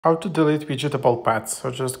How to delete widgetable paths. So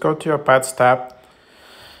just go to your paths tab,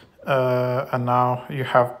 and now you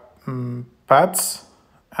have paths,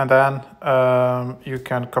 and then you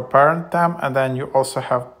can co-parent them, and then you also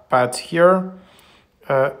have paths here.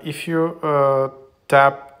 If you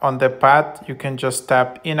tap on the path, you can just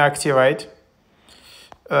tap inactivate,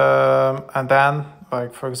 and then,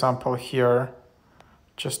 like for example here,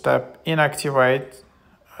 just tap inactivate,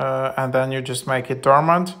 and then you just make it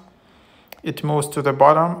dormant. It moves to the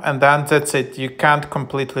bottom, and then that's it. You can't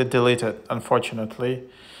completely delete it, unfortunately.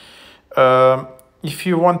 If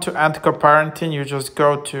you want to end co-parenting, you just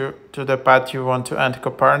go to the path you want to end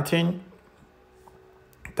co-parenting,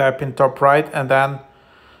 tap in top right, and then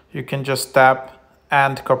you can just tap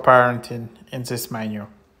end co-parenting in this menu.